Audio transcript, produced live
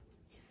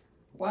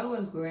What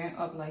was growing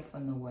up like for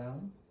Noel?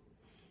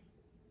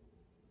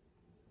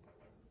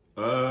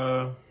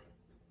 Uh,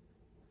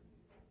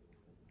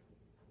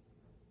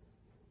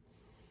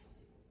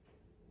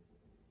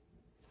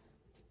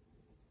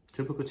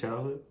 Typical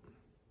childhood.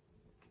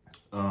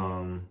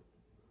 Um,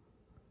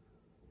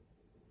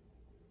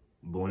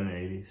 Born in the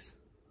 80s.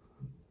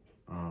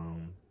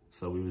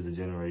 So we was a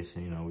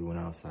generation, we went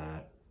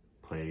outside,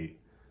 played.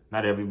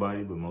 Not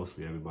everybody, but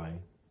mostly everybody.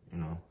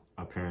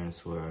 Our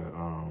parents were,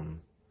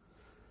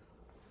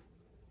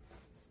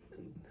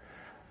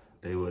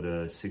 they were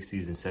the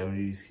 60s and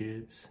 70s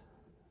kids,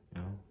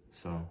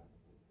 So,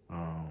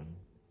 um,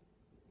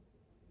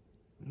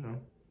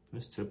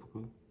 it's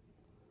typical.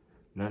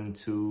 Nothing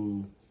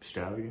too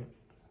extravagant.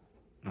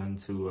 Nothing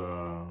too,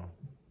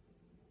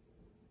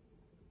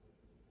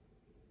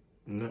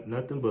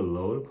 nothing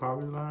below the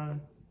poverty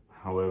line.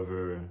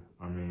 However,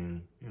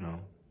 when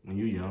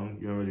you're young,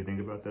 you don't really think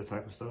about that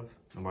type of stuff.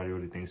 Nobody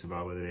really thinks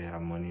about whether they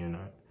have money or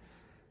not.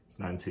 It's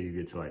not until you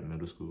get to like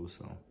middle school.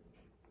 So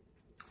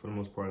for the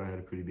most part, I had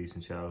a pretty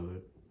decent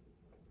childhood.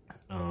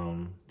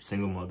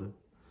 Single mother.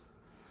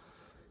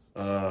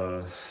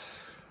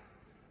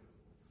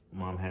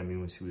 Mom had me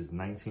when she was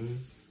 19.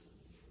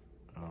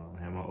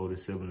 I had my older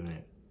sibling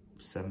at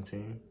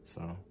 17.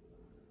 So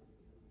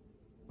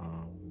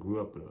grew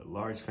up with a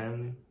large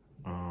family.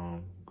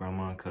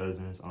 Grandma,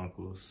 cousins,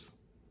 uncles.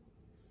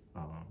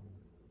 Yeah,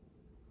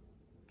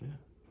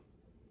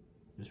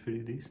 it was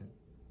pretty decent.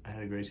 I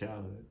had a great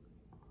childhood.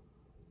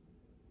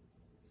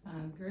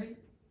 Sounds great.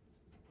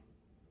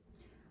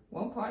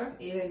 What part of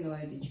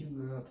Illinois did you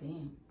grow up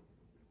in?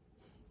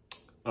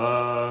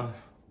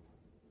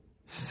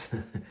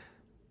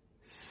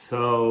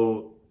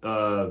 So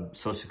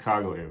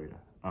Chicago area.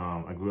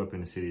 I grew up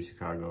in the city of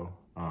Chicago.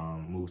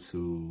 Moved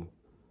to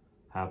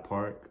Hyde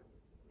Park.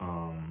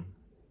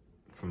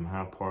 From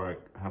Hyde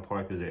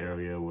Park is the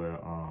area where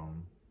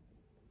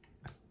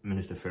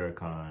Minister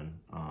Farrakhan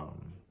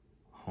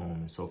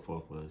home and so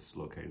forth was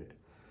located.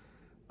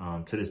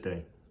 To this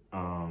day.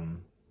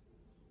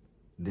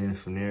 Then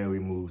from there we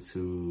moved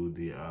to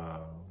the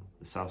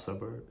south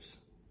suburbs.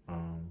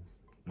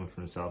 Went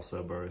from the south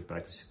suburbs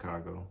back to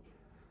Chicago.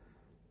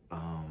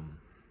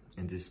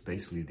 And just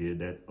basically did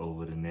that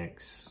over the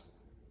next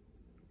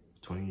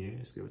 20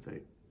 years, give or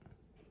take.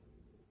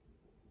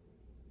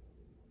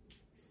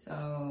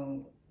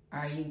 So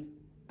are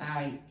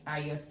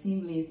your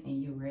siblings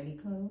and you really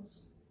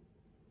close?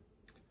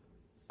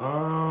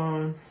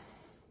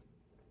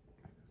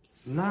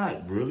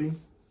 Not really.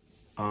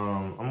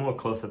 I'm more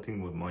close, I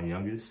think, with my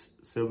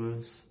youngest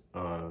siblings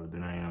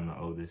than I am the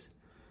oldest.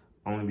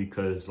 Only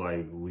because,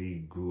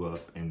 we grew up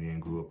and then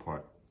grew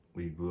apart.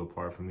 We grew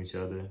apart from each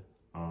other,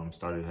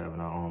 started having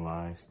our own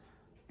lives,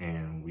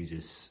 and we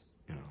just,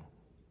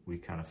 we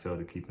kind of failed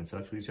to keep in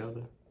touch with each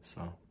other.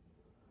 So,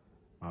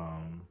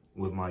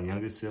 with my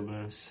youngest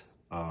siblings,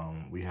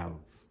 we have,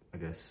 I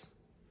guess,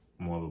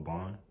 more of a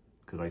bond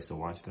because I used to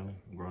watch them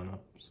growing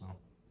up, so.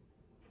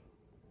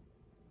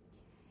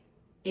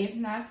 If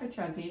not for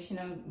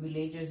traditional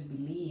religious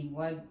belief,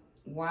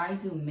 why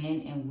do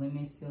men and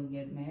women still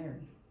get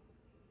married?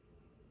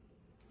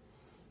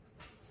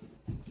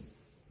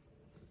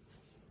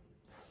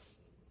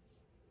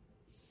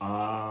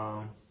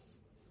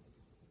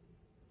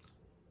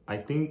 I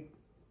think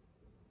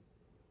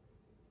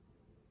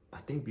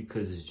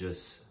because it's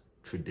just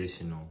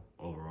traditional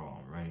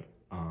overall, right?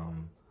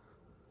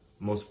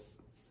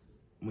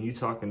 When you're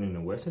talking in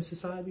the Western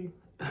society,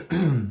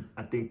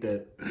 I think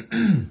that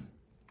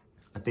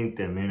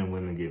men and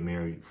women get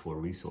married for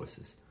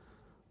resources.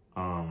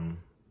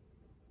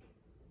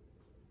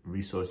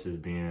 Resources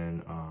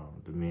being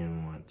the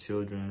men want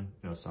children,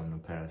 something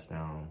to pass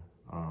down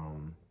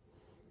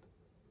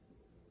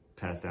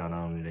not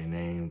only their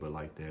name but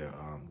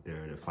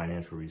their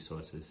financial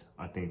resources.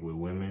 I think with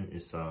women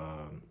it's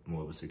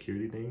more of a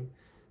security thing.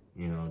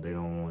 They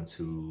don't want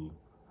to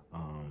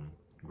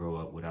grow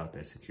up without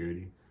that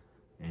security,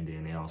 and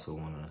then they also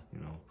want to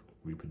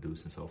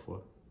reproduce and so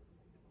forth.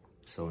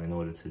 So in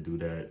order to do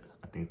that,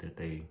 I think that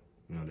they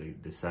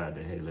decide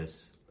that, hey,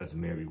 let's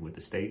marry with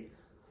the state.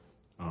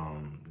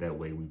 That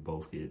way we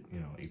both get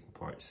equal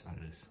parts out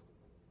of this.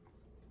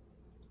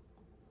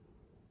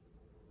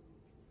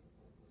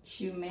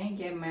 Should men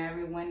get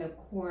married when the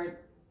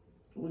court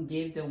will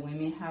give the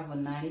women have a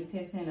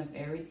 90% of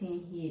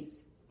everything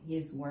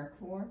he's worked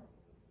for,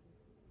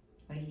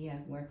 or he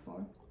has worked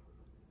for?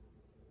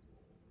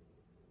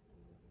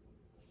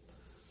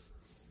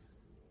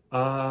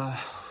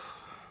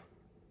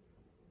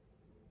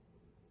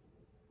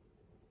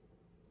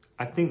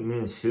 I think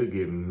men should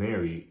get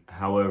married.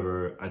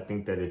 However, I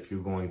think that if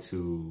you're going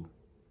to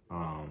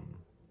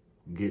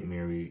get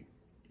married,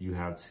 you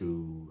have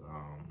to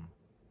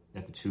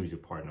choose your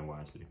partner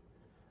wisely.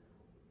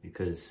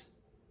 Because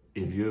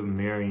if you're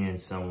marrying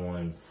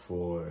someone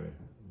for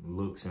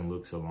looks and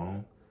looks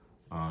alone,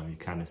 you're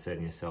kind of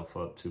setting yourself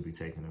up to be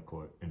taken to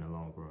court in the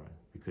long run.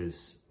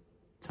 Because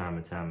time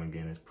and time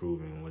again, it's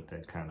proven what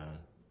that kind of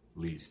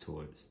leads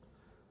towards.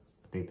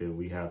 I think that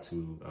we have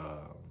to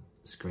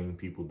screen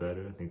people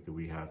better. I think that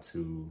we have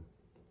to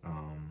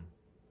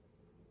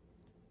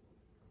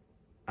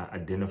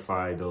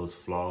identify those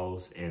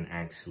flaws and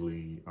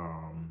actually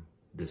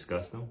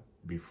discuss them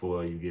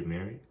before you get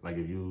married. Like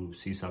if you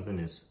see something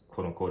that's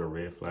quote unquote a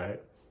red flag,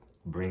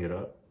 bring it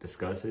up,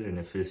 discuss it, and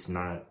if it's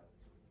not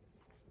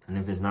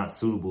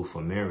suitable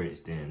for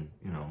marriage, then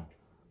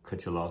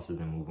cut your losses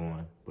and move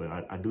on. But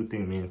I do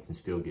think men can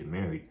still get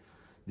married.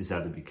 Just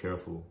have to be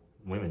careful.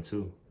 Women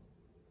too.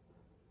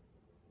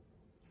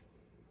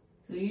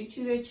 Do you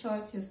choose to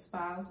trust your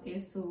spouse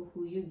as to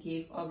who you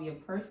give up your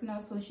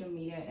personal social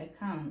media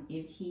account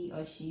if he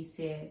or she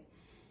says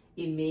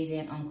it made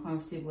them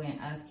uncomfortable and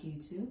ask you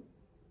to?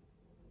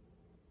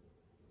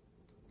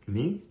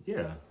 Me?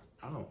 Yeah.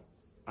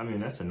 I mean,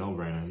 that's a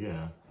no-brainer.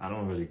 Yeah. I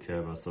don't really care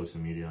about social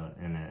media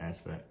in that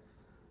aspect.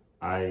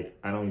 I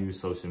don't use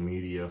social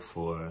media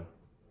for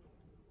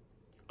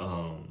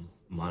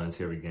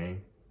monetary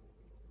gain.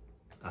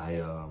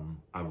 I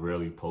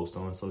rarely post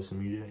on social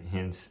media,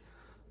 hence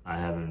I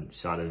haven't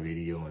shot a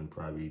video in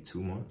probably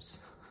 2 months.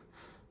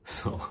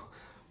 So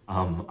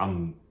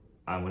when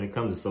it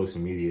comes to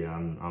social media,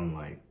 I'm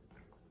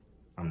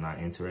not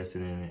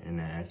interested in it in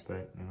that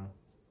aspect,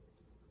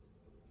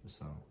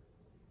 So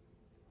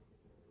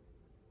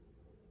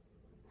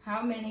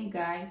how many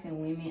guys and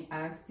women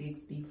ask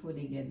this before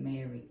they get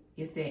married?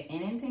 Is there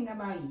anything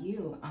about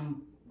you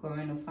I'm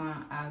going to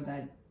find out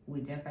that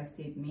would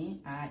devastate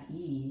me,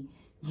 i.e.,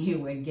 you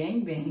were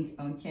gangbanged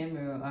on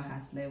camera or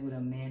have slept with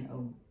a man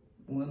or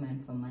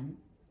woman for money?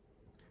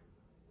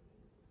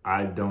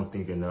 I don't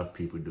think enough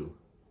people do.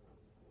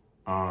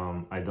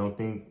 I don't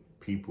think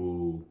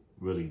people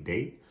really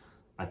date.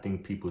 I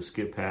think people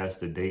skip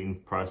past the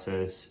dating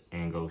process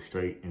and go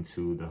straight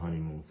into the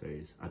honeymoon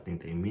phase. I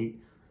think they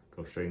meet,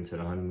 go straight into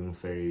the honeymoon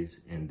phase,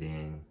 and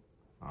then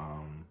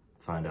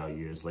find out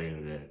years later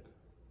that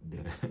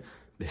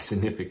their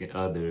significant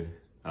other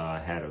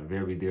had a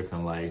very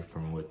different life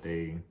from what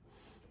they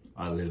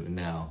are living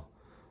now.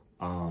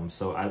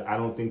 So I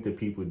don't think that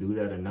people do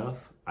that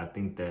enough. I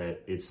think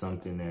that it's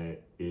something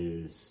that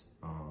is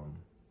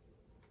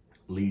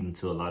leading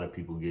to a lot of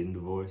people getting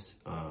divorced,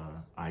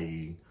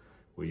 i.e.,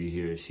 where you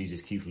hear she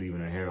just keeps leaving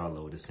her hair all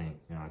over the sink.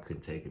 I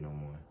couldn't take it no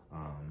more.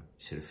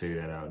 Should have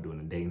figured that out during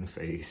the dating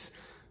phase.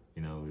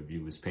 If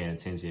you was paying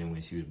attention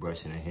when she was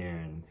brushing her hair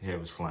and hair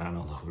was flying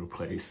all over the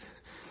place.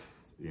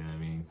 You know what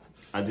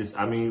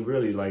I mean?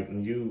 Really, like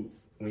when you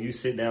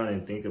sit down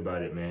and think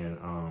about it, man,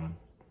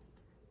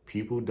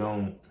 people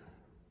do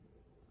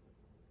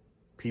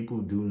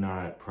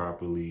not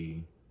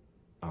properly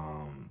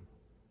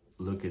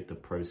look at the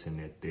person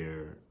that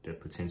they're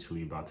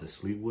potentially about to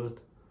sleep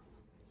with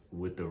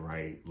the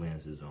right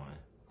lenses on.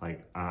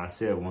 Like I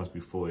said once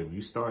before, if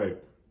you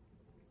start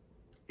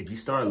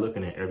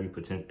looking at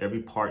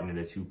every partner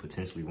that you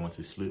potentially want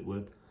to sleep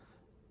with,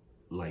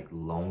 like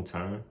long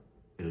term,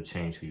 it'll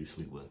change who you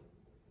sleep with.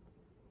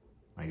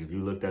 Like if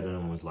you looked at them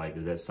and was like,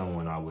 is that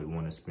someone I would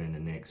want to spend the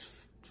next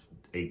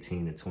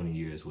 18 to 20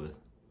 years with?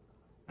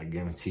 I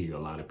guarantee you a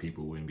lot of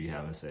people wouldn't be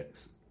having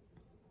sex.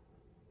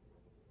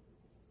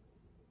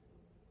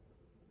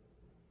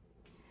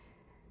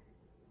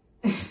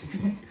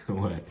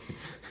 What?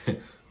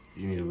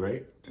 You need a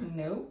break?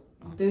 No.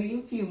 Do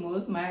you feel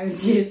most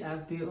marriages are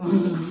built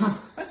on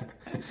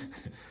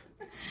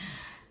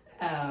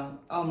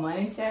on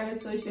monetary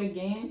social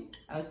gain?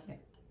 Okay.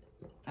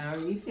 I'll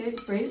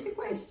rephrase the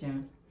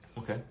question.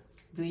 Okay.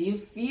 Do you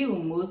feel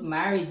most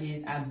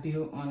marriages are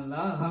built on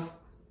love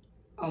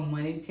or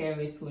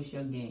monetary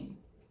social gain?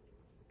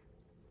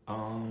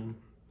 In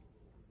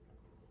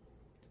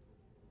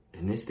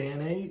this day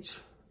and age,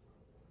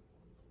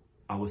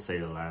 I would say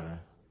the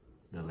latter,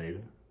 the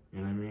later.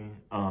 You know what I mean?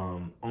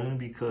 Only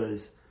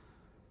because,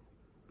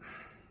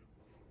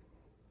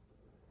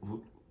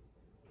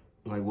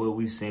 like what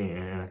we've seen,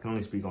 and I can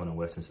only speak on the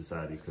Western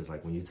society because,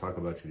 like, when you talk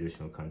about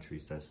traditional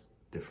countries, that's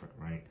different,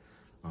 right?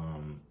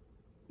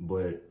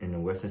 But in the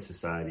Western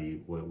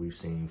society, what we've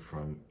seen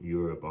from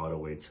Europe all the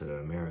way to the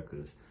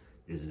Americas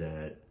is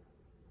that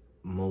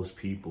most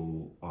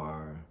people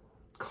are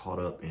caught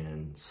up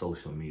in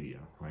social media,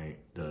 right?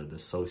 The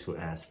social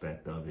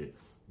aspect of it,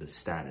 the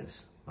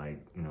status.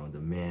 Like, the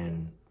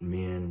men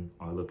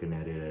are looking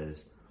at it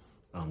as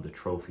the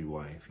trophy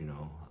wife,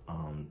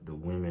 the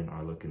women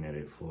are looking at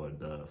it for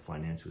the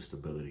financial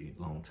stability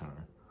long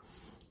term.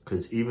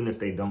 Because even if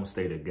they don't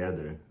stay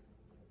together,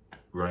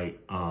 right,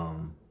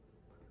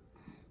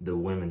 the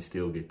women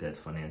still get that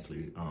financial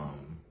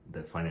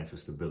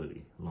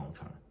stability long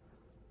term.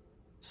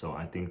 So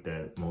I think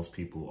that most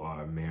people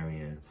are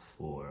marrying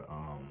for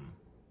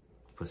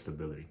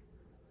stability.